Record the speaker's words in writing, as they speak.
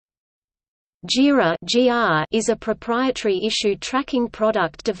Jira is a proprietary issue tracking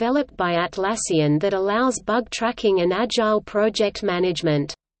product developed by Atlassian that allows bug tracking and agile project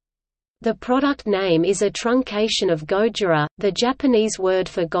management. The product name is a truncation of Gojira, the Japanese word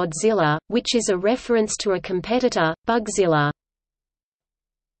for Godzilla, which is a reference to a competitor, Bugzilla.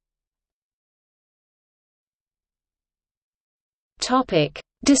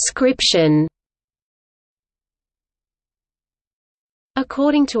 Description.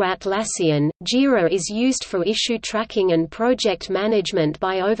 According to Atlassian, Jira is used for issue tracking and project management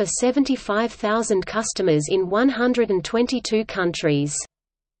by over 75,000 customers in 122 countries.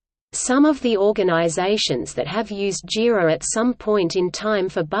 Some of the organizations that have used Jira at some point in time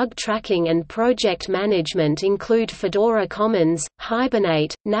for bug tracking and project management include Fedora Commons,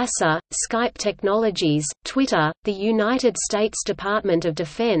 Hibernate, NASA, Skype Technologies, Twitter, the United States Department of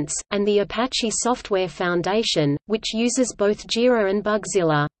Defense, and the Apache Software Foundation, which uses both Jira and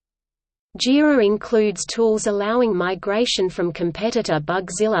Bugzilla. Jira includes tools allowing migration from competitor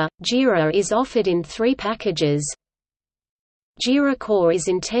Bugzilla. Jira is offered in 3 packages. Jira Core is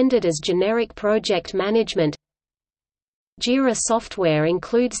intended as generic project management. Jira Software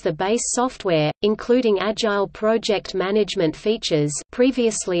includes the base software, including agile project management features,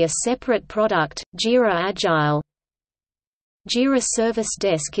 previously a separate product, Jira Agile. Jira Service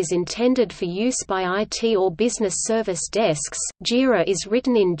Desk is intended for use by IT or business service desks. Jira is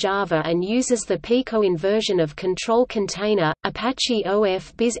written in Java and uses the Pico inversion of Control Container, Apache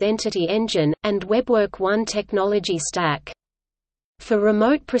OF Biz Entity Engine, and WebWork 1 technology stack. For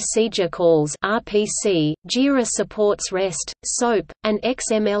remote procedure calls (RPC), Jira supports REST, SOAP, and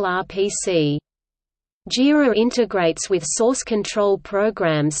XML RPC. Jira integrates with source control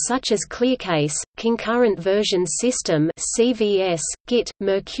programs such as ClearCase, Concurrent Version System (CVS), Git,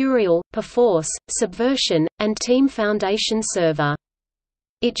 Mercurial, Perforce, Subversion, and Team Foundation Server.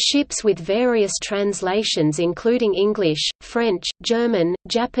 It ships with various translations including English, French, German,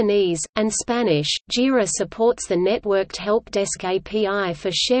 Japanese, and Spanish. Jira supports the networked Help Desk API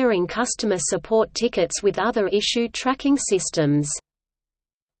for sharing customer support tickets with other issue tracking systems.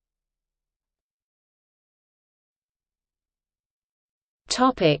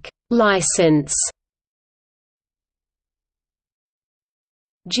 Topic: License.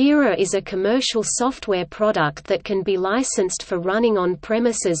 Jira is a commercial software product that can be licensed for running on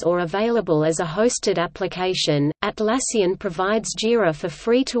premises or available as a hosted application. Atlassian provides Jira for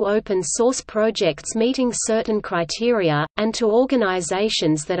free to open source projects meeting certain criteria, and to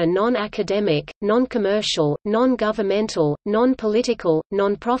organizations that are non-academic, non-commercial, non-governmental, non-political,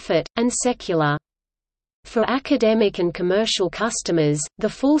 non-profit, and secular. For academic and commercial customers, the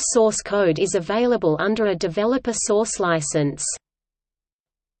full source code is available under a developer source license.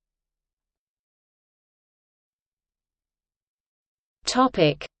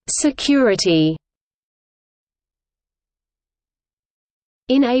 Security.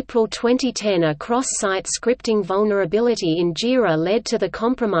 In April 2010, a cross-site scripting vulnerability in Jira led to the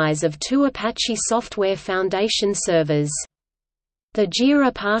compromise of 2 Apache Software Foundation servers. The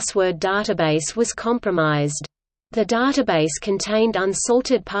Jira password database was compromised. The database contained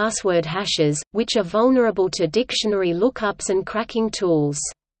unsalted password hashes, which are vulnerable to dictionary lookups and cracking tools.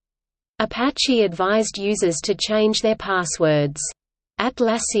 Apache advised users to change their passwords.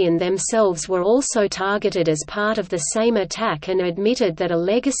 Atlassian themselves were also targeted as part of the same attack and admitted that a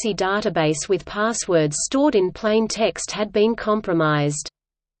legacy database with passwords stored in plain text had been compromised.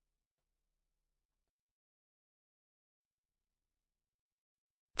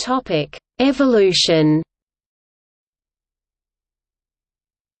 Evolution.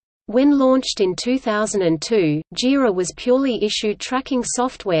 When launched in 2002, Jira was purely issue tracking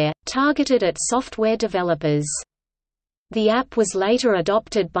software, targeted at software developers. The app was later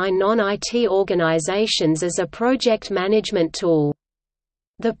adopted by non-IT organizations as a project management tool.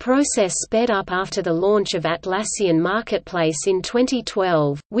 The process sped up after the launch of Atlassian Marketplace in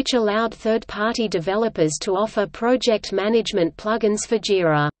 2012, which allowed third-party developers to offer project management plugins for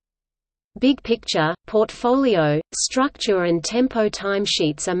Jira. Big Picture, Portfolio, Structure and Tempo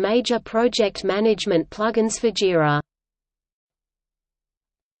timesheets are major project management plugins for Jira.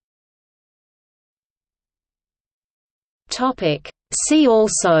 See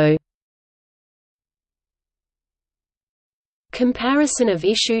also: Comparison of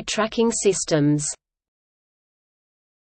issue tracking systems.